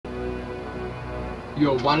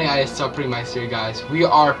Yo, one thing I start pretty my series, guys. We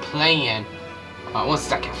are playing. 1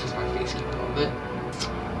 second, fix my face keep a little bit.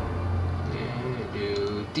 And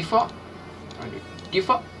do default.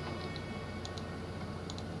 Default.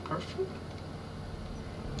 Perfect.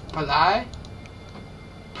 Apply.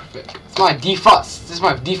 Perfect. It's my default. This is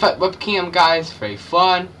my default webcam, guys. Very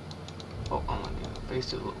fun. Oh, I'm gonna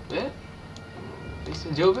face it a little bit. Face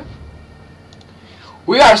it a little bit.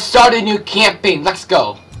 We are starting a new campaign. Let's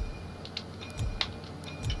go.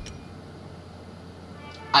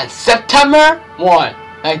 On September 1,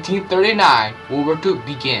 1939, World War II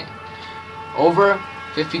began. Over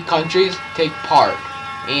 50 countries take part,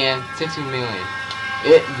 and 60 million.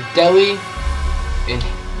 The Delhi in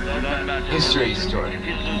history story. As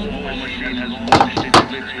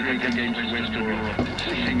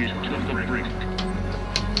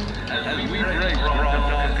we race from the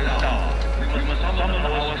darkest hour, we must summon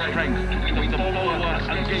our strength to be the forward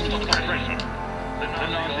against oppression. The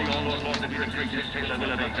Nazi onslaught that the greatest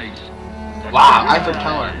will ever face. Wow, Eiffel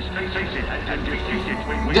Tower.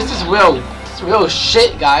 This is real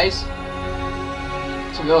shit, guys.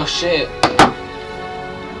 It's real shit.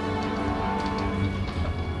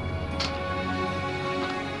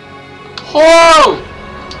 Oh!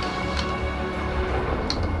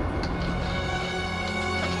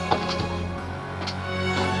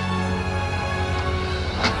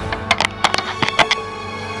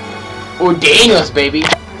 Oh, Daniels, baby.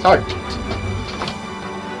 Sorry. This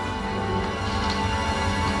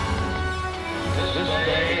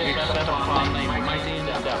day is set upon a mighty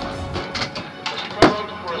endeavor. The struggle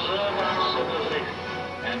to preserve our civilization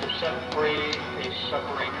and to set free a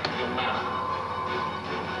suffering humanity.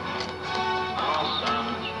 Our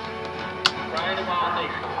sons, pride of our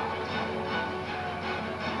nation,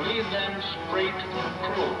 lead them straight and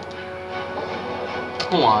true.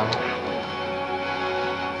 Come on.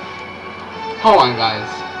 Hold on, guys.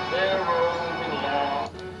 Their rule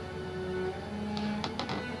belongs.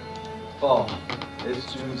 Oh,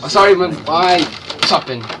 it's June. I'm sorry, my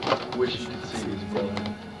something. Wish you could see his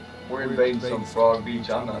brother. We're invading some frog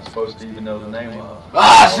beach I'm not supposed to even know the name of.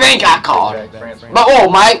 I think I called. But oh,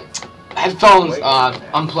 my headphones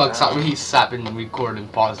unplugged. Stop really stopping and recording.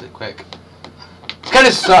 Pause it quick. It kind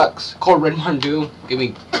of sucks. Called Red Mondu. Give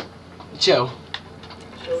me chill.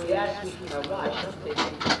 So he asked me for my watch. I'm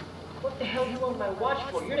thinking, what the hell do you want my watch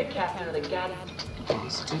for? You're the captain of the goddamn.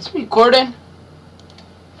 Is it recording?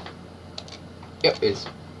 Yep, it is.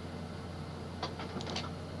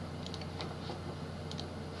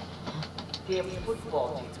 Damn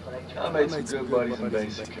football team, but I I made some good buddies in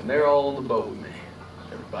basic, and they're all on the boat with me.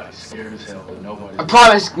 Everybody's scared as hell, but nobody. I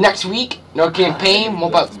promise next week, no campaign. What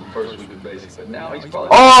about? First week of basic, but now he's probably.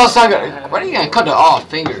 Oh, so what are you gonna cut it off?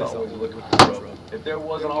 Fingers. He's always looking for trouble. If there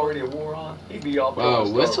wasn't already a war on, he'd be off.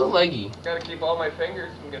 Oh, whistle leggy. Gotta keep all my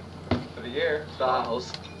fingers from getting to the air.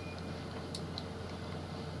 Styles.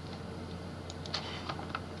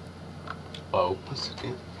 Oh, what's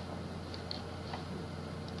it?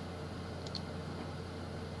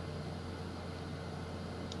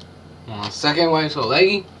 Second one, so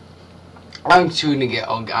leggy. I'm shooting to get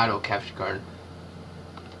auto capture card.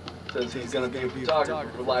 Says he's gonna be a photographer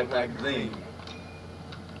for Life magazine.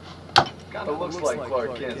 Kinda looks like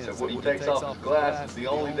Clark Kent, so when he takes off his glasses, the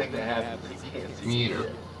only thing that happens is he can't see Meter.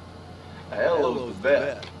 shit. Hello's the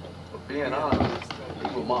best, but being honest, he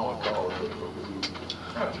what Mama calls it.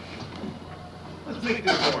 Let's make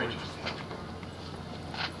this more interesting.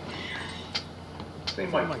 St.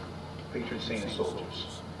 Michael, patron saint of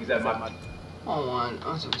soldiers. He's at my... Hold on,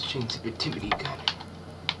 I was change sensitivity, got it.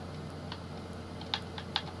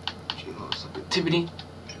 Change sensitivity.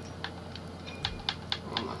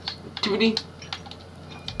 Sensitivity.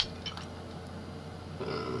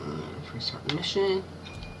 Restart mission.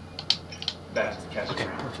 That's the catch. Okay,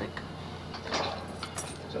 perfect.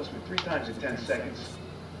 Tells me 3 times in 10 seconds.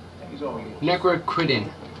 And he's all yours. Network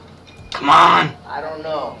quitting. Come on! I don't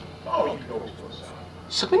know. Oh, you can always go south.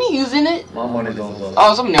 Somebody using it? My money's on the...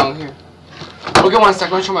 Oh, somebody down here. Okay, 1 second.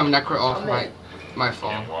 I'm gonna show my Necro off my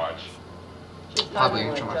phone. Probably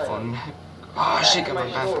gonna show my phone. Oh shit, got my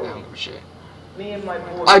bathroom down. Give a shit. Me and my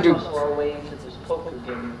boys I do. muscle our way into this poker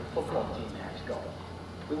game the football team has going.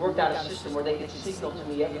 We worked out a system where they could signal to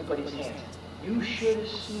me everybody's hand. You should have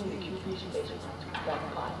seen the QB space around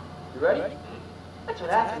that pot. You ready? That's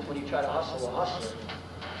what happens when you try to hustle a hustler.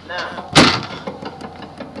 Now.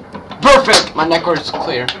 Perfect! My Necro is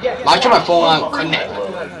clear. I turn my phone on, connect.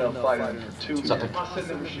 Something.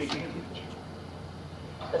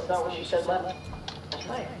 That's not what she said last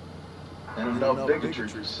night. And enough bigotry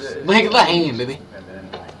to say. Look at that hanging, baby.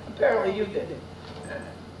 Apparently you did.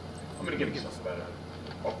 I'm gonna give you something better.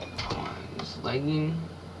 This lagging.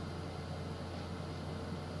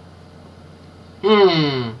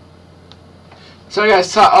 So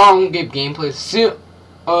guys, get gameplay soon.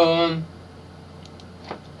 A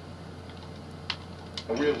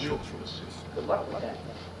real joke for us. Good luck with that.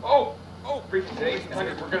 Oh, briefing today.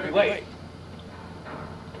 We're gonna be late.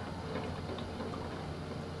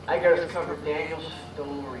 I got us covered, Daniels.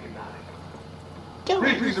 Don't worry about it.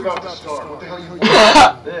 Briefing's about to start. What the hell you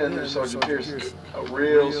want? Then there's Sergeant Pearson, a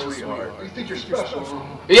real sweetheart. You think you're special?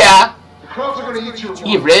 Yeah, The crowds are gonna eat your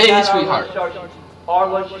he lunch. really is Our sweetheart. lunch, Sergeant. Our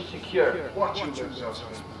lunch is secure. Watch you lips,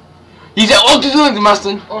 husband. He's at all doing the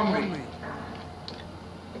Mustang. On me.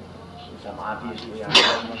 Since I'm obviously out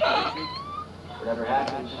of my whatever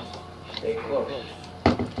happens, stay close.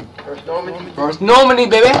 First Normandy. First Normandy,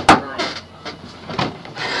 baby.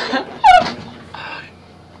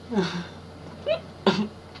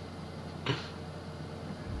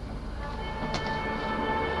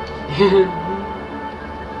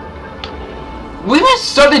 We haven't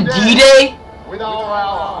started D-Day. With our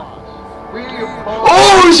allies, we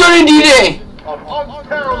Oh, we started D-Day. of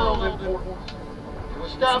unparalleled importance to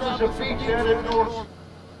establish a beachhead at North.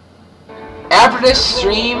 After this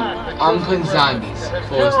stream, I'm putting zombies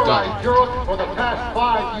before it's done. Europe for the past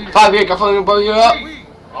 5 years. 5 years, I'm following you up. We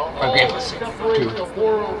are My grandpa's separating too. the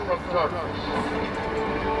world from darkness.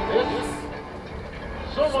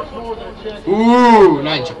 This, so much more than a chance. Ooh,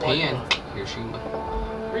 not in Japan. Hiroshima.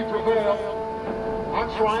 We prevail. Our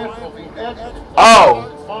triumph will be etched in Oh.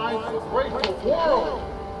 the minds of a grateful world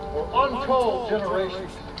for untold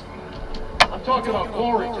generations. I'm talking about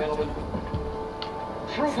glory, gentlemen.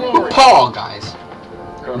 True glory. Paul, guys.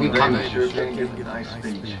 Colonel We coming. Davis sure can give a nice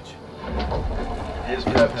speech. His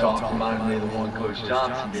pep talk reminded me of the one Coach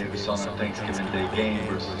Johnson gave us on the Thanksgiving Day game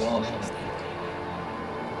versus Austin.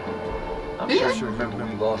 I'm sure you remember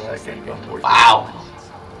we lost that game by 14 Wow. points.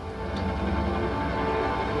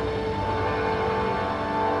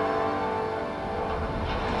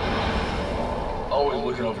 Always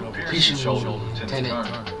looking over Pearson's shoulder, Lieutenant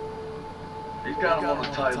Turner. He's got him on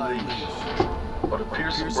a tight leash. But if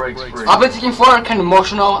Pearson breaks free, I've been taking for kind of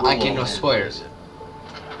emotional. I get no spoilers.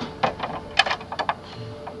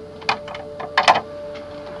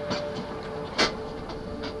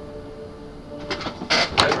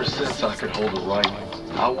 ever since I could hold a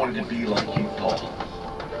rifle, I wanted to be like you, Paul.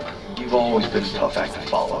 You've always been a tough act to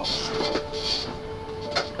follow.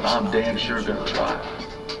 But I'm damn sure gonna try.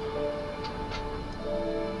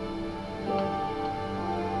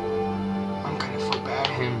 I'm kind of feel bad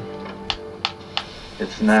him.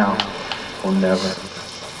 It's now or never.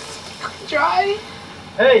 Try.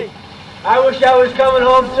 Hey, I wish I was coming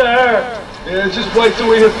home to her. Yeah, just wait till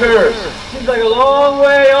we hit Paris. Seems like a long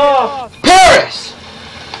way off. Paris.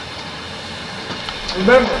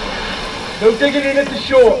 Remember, no digging in at the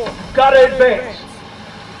shore. You've got to advance.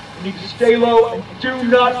 You need to stay low and do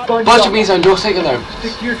not bunch Bunch of up. beans on Joe Second.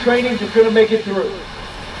 Stick to your training. You're going to make it through.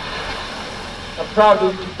 I'm proud to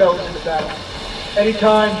lead you fellas into battle.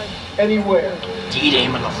 Anytime, anywhere. D-Day,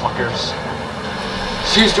 motherfuckers.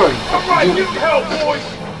 True story. All right, you help, boys.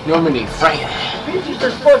 Normandy, France. Beaches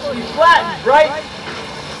are supposed to be flattened, right?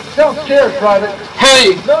 Don't care, Private.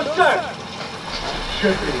 Hey. No, sir.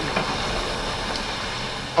 Should be.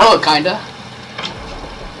 Oh, kinda.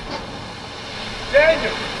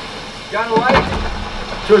 Daniel, got a light?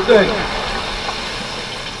 Sure thing.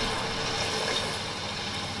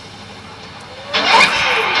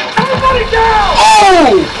 Everybody down!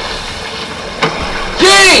 Oh!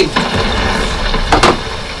 Game!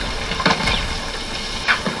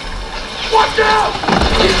 Watch out!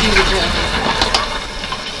 Get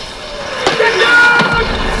Get down!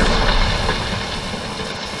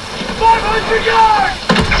 500 yards!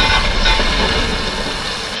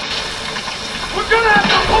 We're gonna have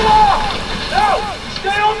to pull off! Now,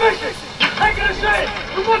 stay on mission! Taking us in!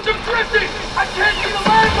 We want some drifting! I can't see the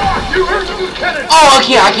landmark! You heard the lieutenant! Oh, I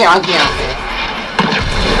can't.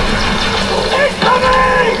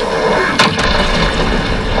 Incoming!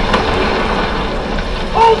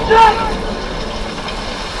 Hold tight!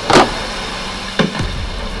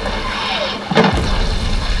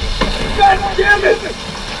 God damn it!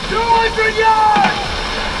 200 yards!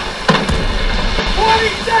 20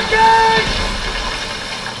 seconds!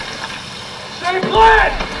 Same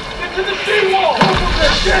plan! Get to the seawall! Open the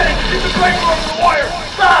shed! Get the breaker over the wire!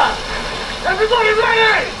 Stop! Everybody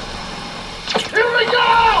ready! Here we go!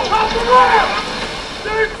 Off the ramp!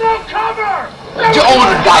 There's no cover! Oh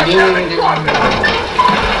my god,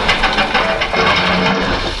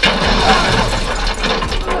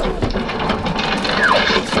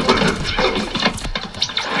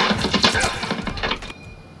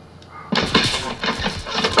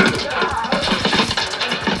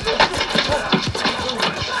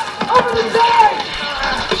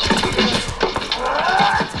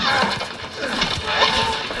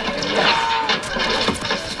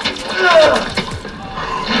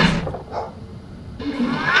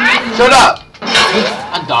 Shut up!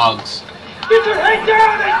 Dogs. Get your head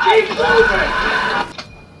down and keep moving!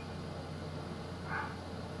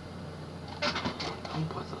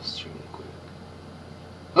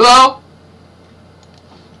 Hello?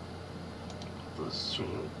 Let's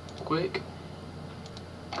stream quick.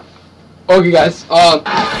 Okay, guys. No!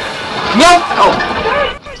 Oh!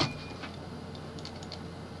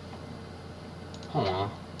 Hold on.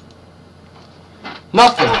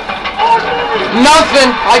 Nothing. Nothing!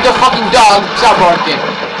 Like a fucking dog. Stop barking.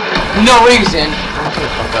 No reason.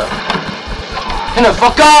 Turn the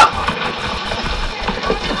fuck up!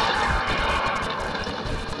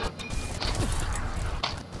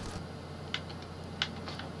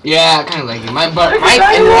 Yeah, kind of like it. My butt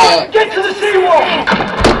right in the... Get to the seawall!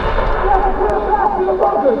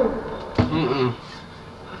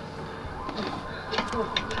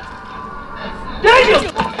 Daniel!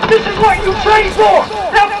 This is what you trained for!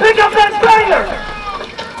 Now pick up that banger!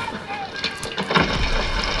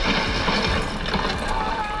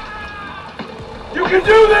 You can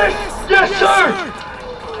do this! Yes, sir!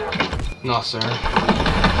 No, sir.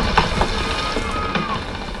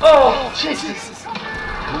 Oh, Jesus!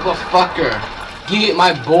 Motherfucker. Get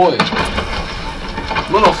my boy.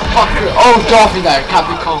 Motherfucker. Oh, dolphin dive.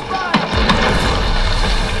 Copy call.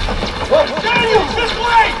 Daniel, this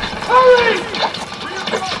way! Hurry!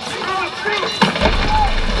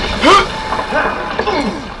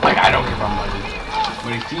 Like, I don't care about money.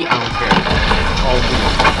 But if he, I don't care. Oh,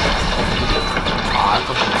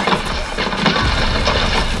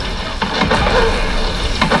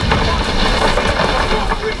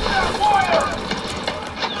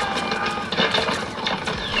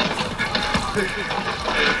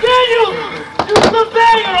 Daniel! Use the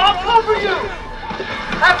banger! I'll cover you!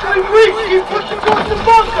 After we reach, you push him towards the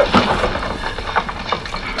bunker!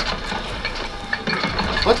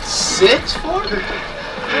 what's 6 for?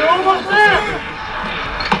 We're almost there!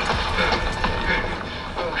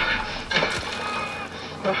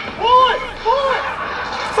 Pull it! Pull it!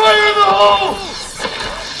 Fire in the hole!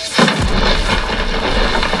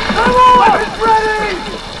 Come on! Weapons ready!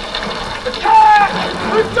 Attack!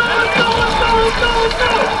 Let's go! Let's go! Let's go! Let's go! Let's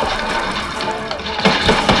go!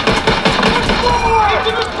 Get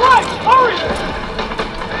to the right! Hurry!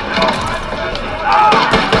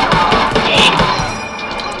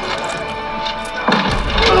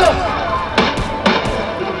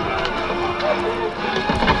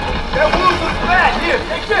 That wound was bad. Here,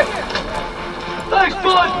 take this. Thanks,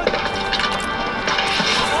 bud.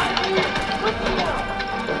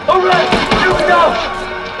 All right, here we go.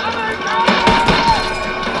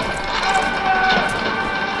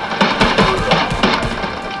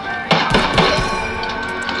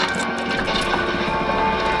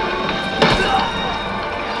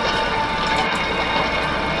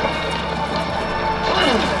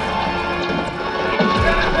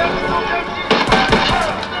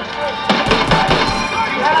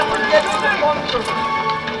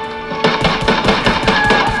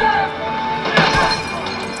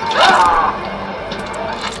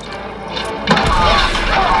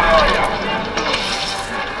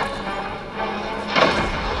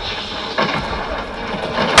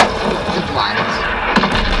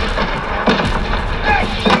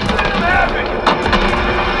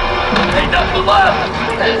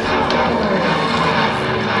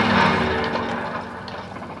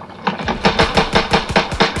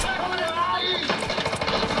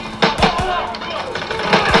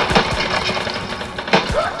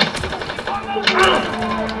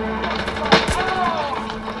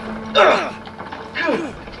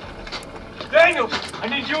 Daniel, I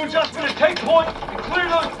need you and Justin to take point and clear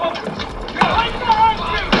those bunkers. Right behind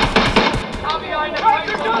you! I'll be behind you. Right,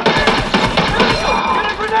 Justin! Daniel, get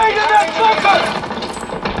a grenade in that bunker!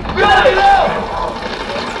 Grenade out!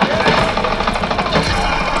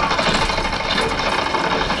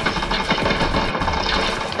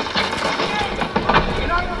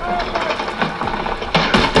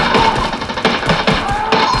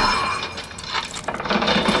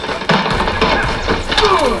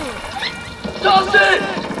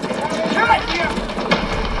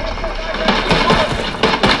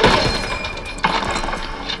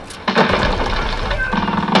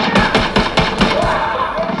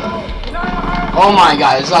 Oh my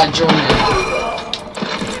god, it's not German.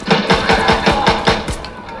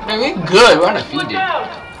 Man, we're good. We're undefeated.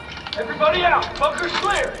 Everybody out. Bunker's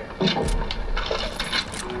clear.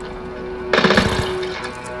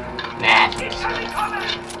 Nah.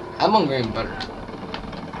 I'm on green butter.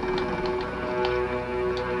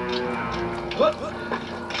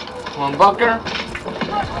 Come on, Bucker.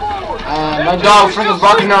 My dog freaking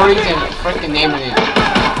barking no reason. Freaking naming it.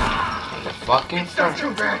 fucking It's not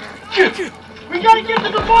too bad. We gotta get to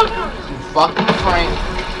the bunker! You fucking Frank.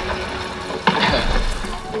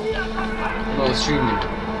 No streaming.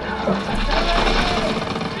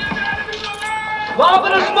 Lob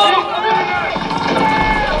in the smoke!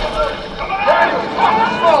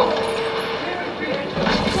 Fucking smoke!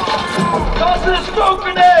 Toss in a smoke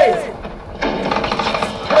grenade!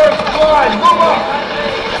 First line, move up!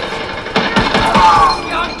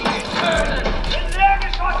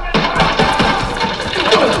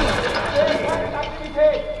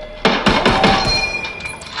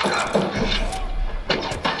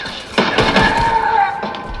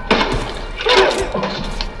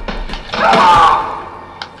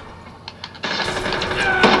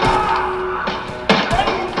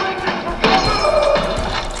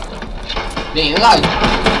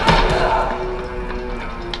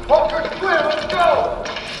 Bunker's clear, let's go!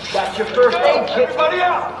 That's your first aid kit. Everybody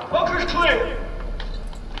out! Bunker's clear!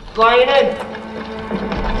 Flying in.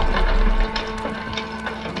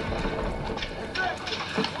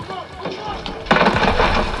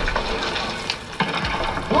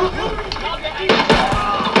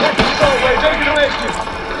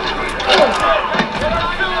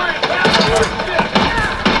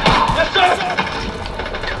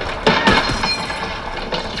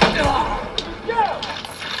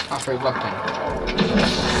 Free weapon.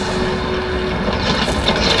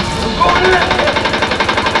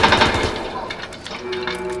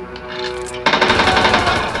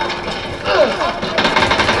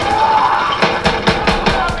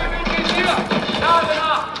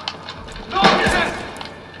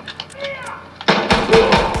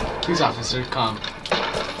 Police officer, come.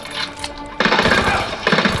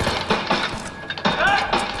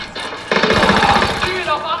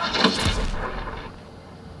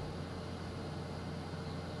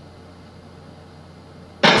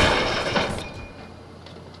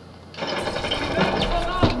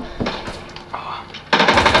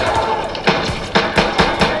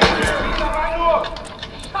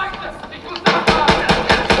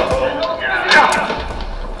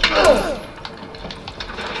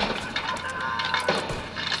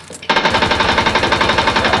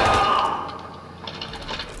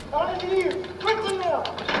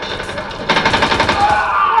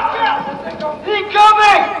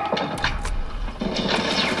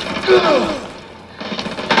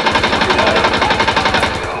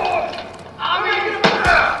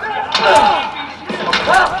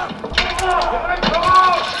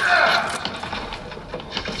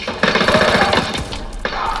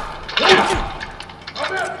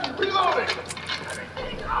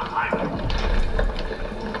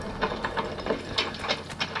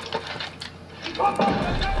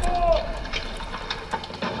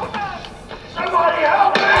 Somebody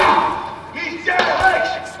help me! He's dead!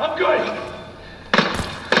 Alex, I'm good!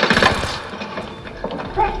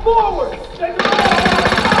 Press forward! Take it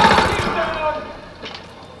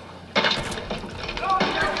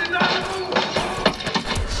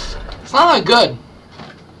It's not that good.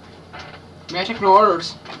 May I take no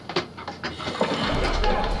orders?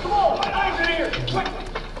 Come on, eyes in here! Quick!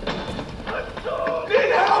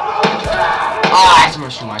 Need help! Ah, I have to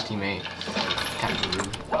shoot my teammate. Kind of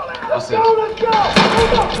rude. What's this? Let's go!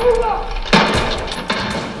 Move up! Move up!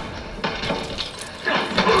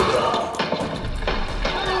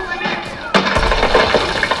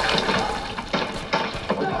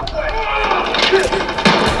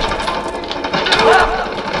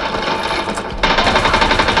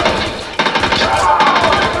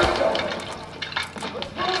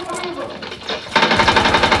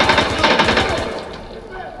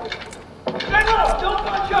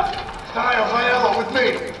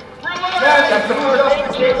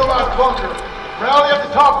 Rally at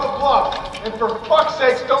the top of the bluff, and for fuck's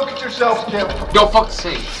sakes, don't get yourselves killed. Yo, fuck's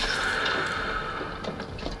sakes.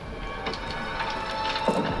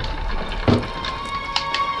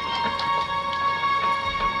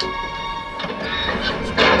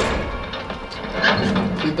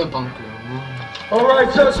 Leave the bunker. All right,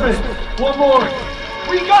 Sussman, one more.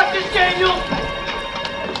 We got this, Daniel!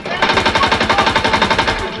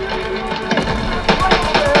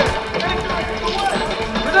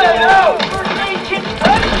 Grenade out! First aid kit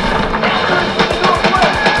ready!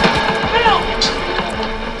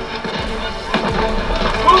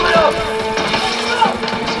 Move it up!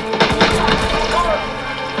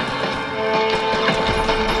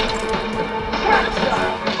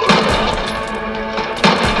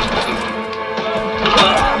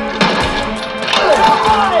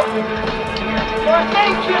 First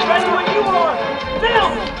aid kit ready when you are! Bill!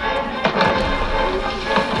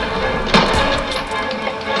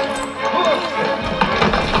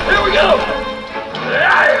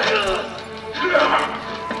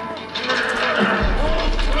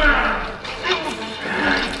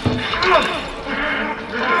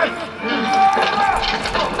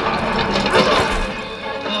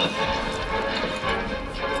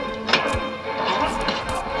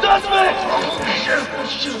 suspect!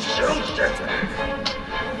 Shoot.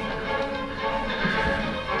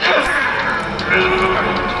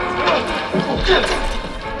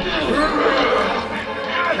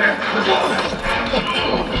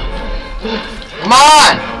 Come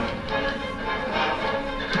on!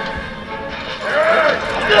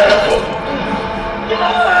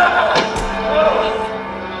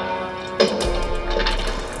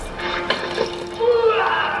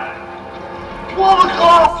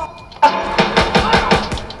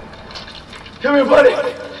 Come here, buddy.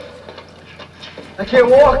 I can't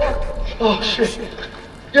walk. Oh, shit.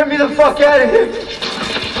 Get me the fuck out of here.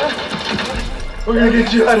 We're gonna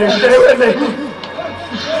get you out of here. Stay with me.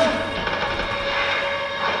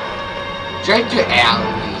 Straight to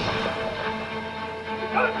alley.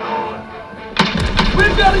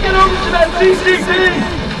 We've got to get over to that CCP.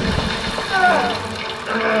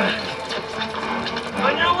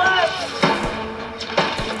 On your left.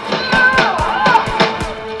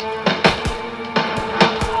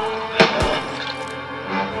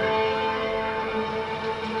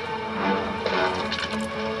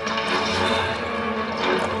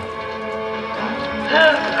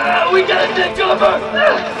 We gotta take cover!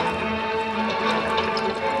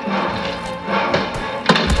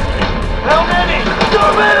 How many? So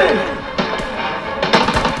many!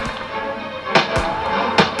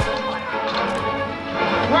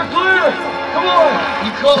 We're clear! Come on!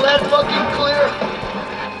 You call that fucking clear?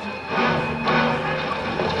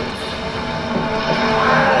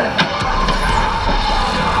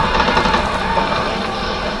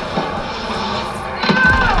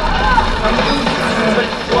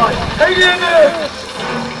 Hang in there!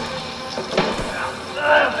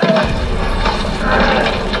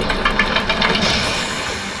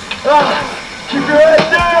 Keep your head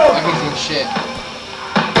down! Amazing shit.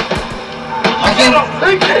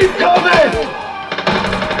 They keep coming!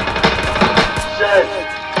 Shit!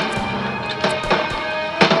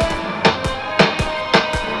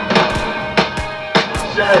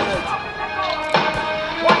 Shit!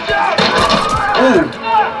 Watch out! Ooh.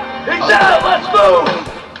 He's down! Let's move!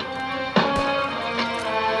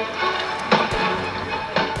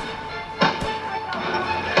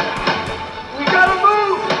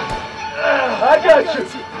 I got you!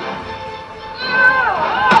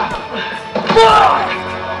 Fuck!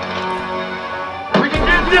 We can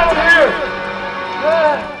get down here!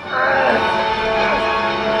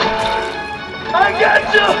 I got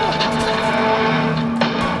you!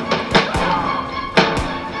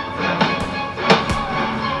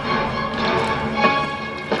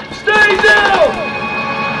 Stay down!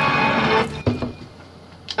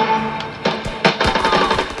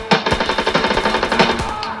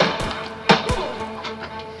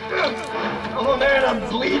 Oh man, I'm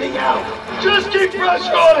bleeding out. Just keep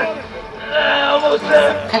pressure on it. Almost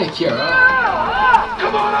there. Kind of cute, huh?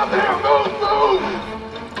 Come on up here, move!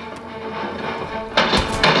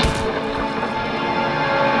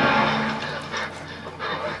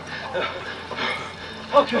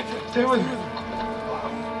 Okay, stay with me.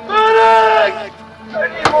 Medic! I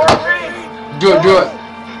need morphine. Do it.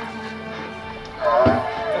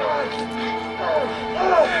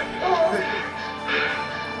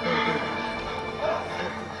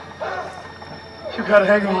 You gotta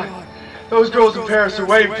hang on. Those girls in Paris are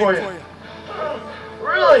waiting for you.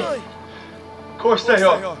 Really? Of course they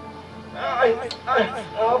are.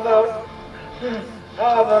 How about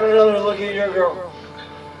another look at your girl?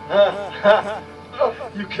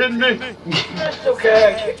 You kidding me? That's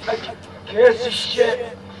okay. I can't see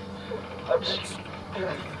shit. I'm just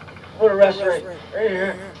put a rest right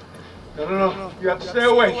here. No. You have to stay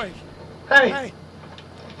awake. Hey,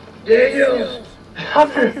 Daniel,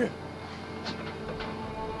 come here.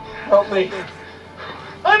 Help me.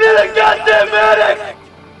 I need a goddamn medic!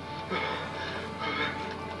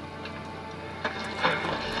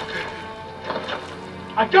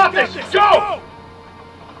 I got this! Go!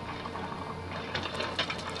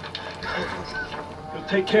 You'll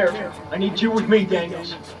take care of him. I need you with me,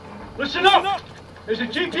 Daniels. Listen up! There's a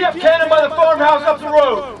GPF cannon by the farmhouse up the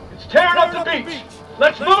road. It's tearing up the beach.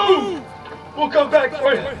 Let's move! We'll come back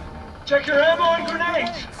for you. Check your ammo and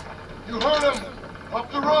grenades. You heard him. Up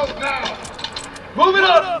the road now. Move it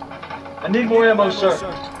up! I need more ammo, sir.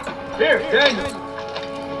 Here, Daniels.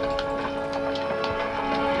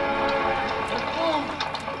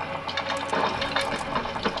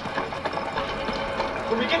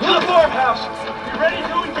 When we get to the farmhouse, be ready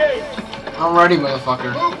to engage. I'm ready,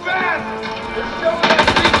 motherfucker. Move fast. There's no way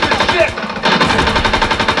to beat this shit.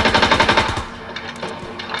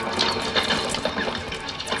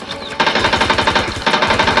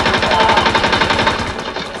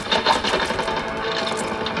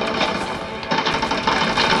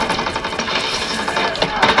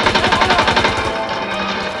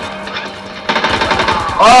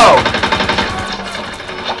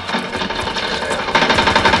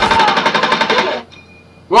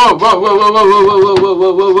 whoa, whoa, whoa, whoa, whoa, whoa,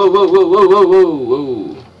 whoa, whoa, whoa, whoa, whoa, whoa, whoa,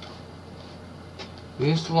 whoa, whoa.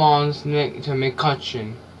 These swans to make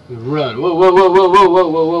caution. Run. Whoa, whoa, whoa, whoa, whoa, whoa,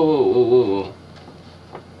 whoa, whoa, whoa, whoa, whoa.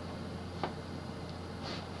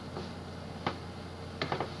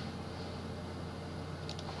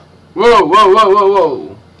 Whoa, whoa, whoa, whoa,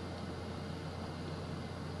 whoa.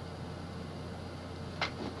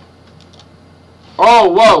 Oh,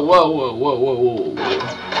 whoa, whoa, whoa, whoa, whoa, whoa, whoa.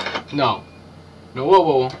 No. No, whoa,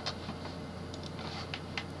 whoa.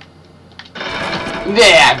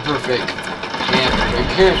 Yeah, perfect. Yeah,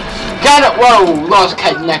 perfect. Got it. Whoa, lost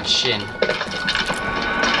connection.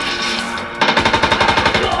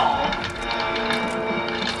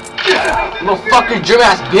 Motherfucker, drum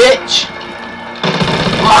ass bitch.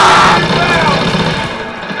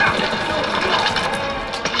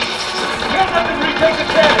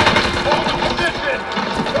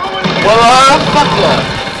 Motherfucker!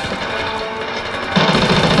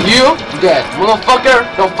 You dead. Motherfucker,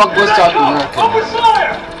 don't fuck with South America. Open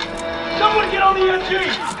fire! Someone get on the MG!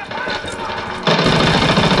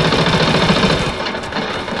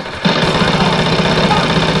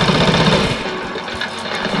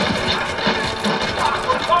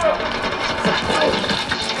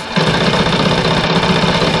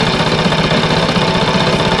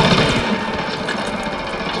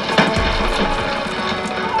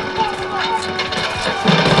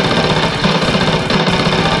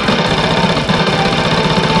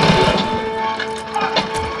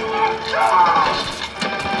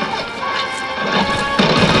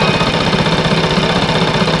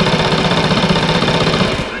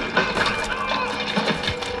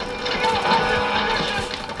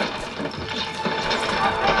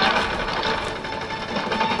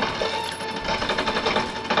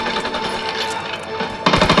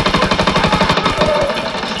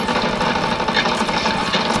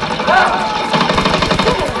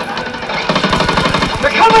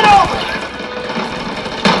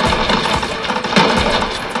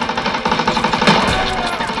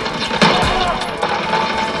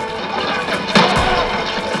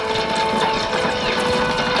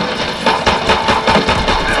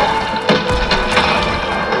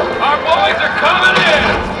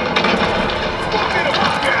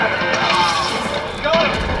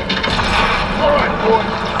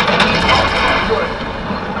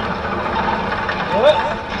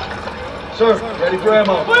 Sir, ready for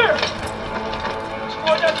ammo. Clear!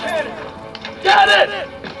 Squad that cannon! Got it!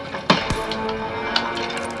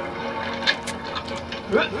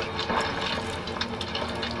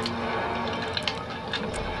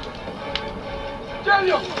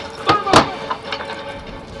 Daniel! Thermal!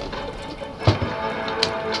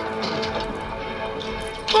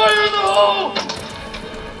 Fire in the hole!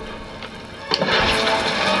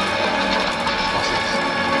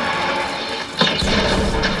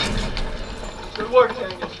 Good work,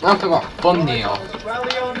 Daniel. I'm talking about thumbnail.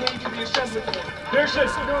 Rally on me to the assembly point. Pearson!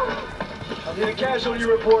 I'll need a casualty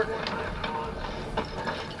report.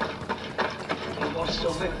 We lost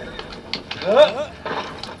so many. Huh?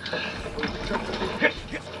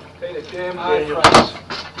 Paid a damn high price.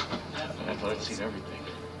 I thought I'd seen everything.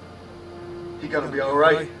 He gonna be all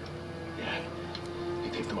right? Yeah, he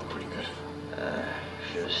picked them up pretty good.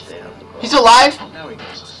 Should have stayed on the boat. He's alive? Now he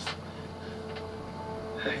knows us.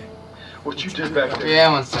 Hey, what you did back there?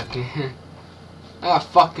 Yeah, 1 second. I got a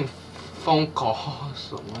fucking phone call.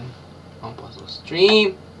 Someone. I'll pause the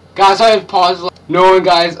stream. Guys, I have paused. No,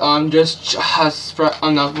 guys, just spread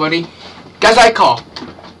enough, buddy. Guess I call.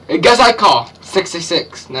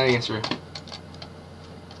 666. Not answer.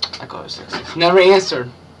 I call her 666. Never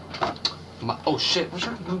answered. Oh shit, what's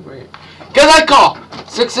your number right? Guess I call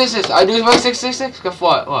 666. I do my 666. Guess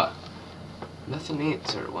what? What? Nothing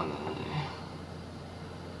answered. One.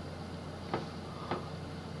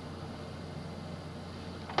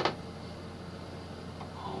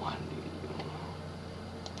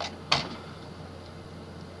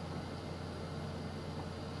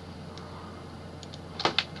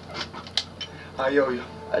 I owe you.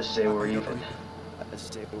 I say we're even.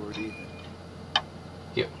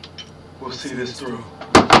 Yep. We'll see this through.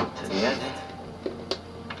 To the end.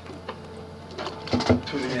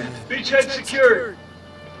 To the end. Beachhead secured.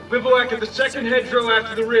 Bivouac at the second hedgerow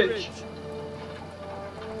after the ridge.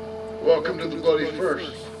 Welcome to the bloody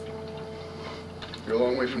first. You're a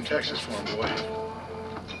long way from Texas, farm boy.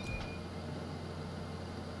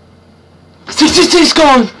 666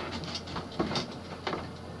 gone!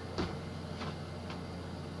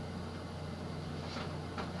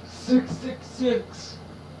 Six.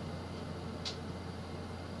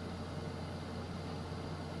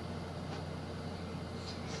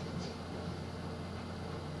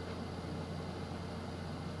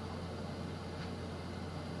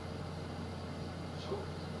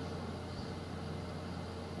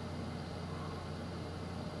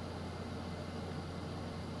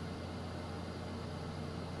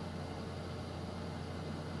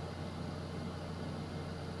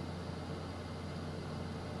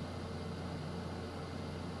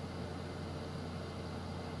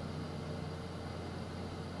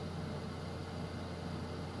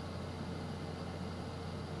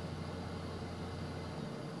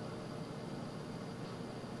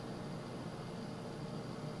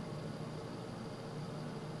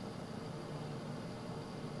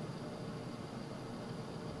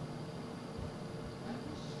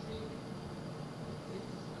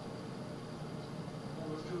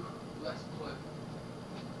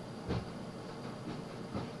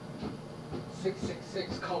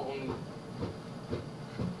 666 calling me.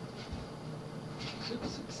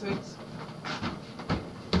 666.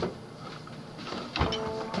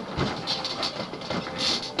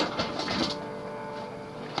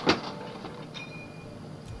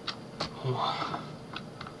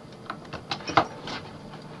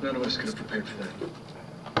 None of us could have prepared for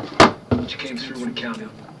that. But you came through when it counted.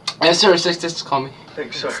 Yes, sir. 666 call me.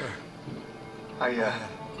 Thanks, sir.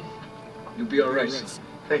 You'll be all right, son.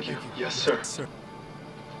 Thank you. Yes, sir.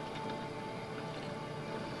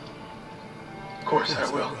 Of course I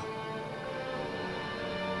will.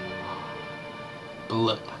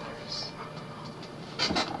 Blood.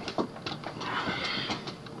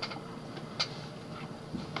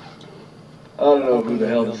 I don't know who the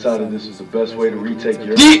hell decided this was the best way to retake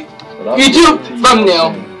Europe. But YouTube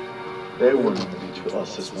thumbnail. They weren't on the beach with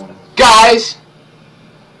us this morning. Guys.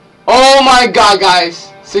 Oh my god,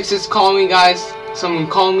 guys. 666 call me, guys. Someone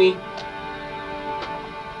call me.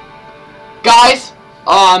 Guys,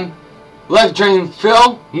 Let's Dream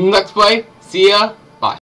Phil. Next play. See ya.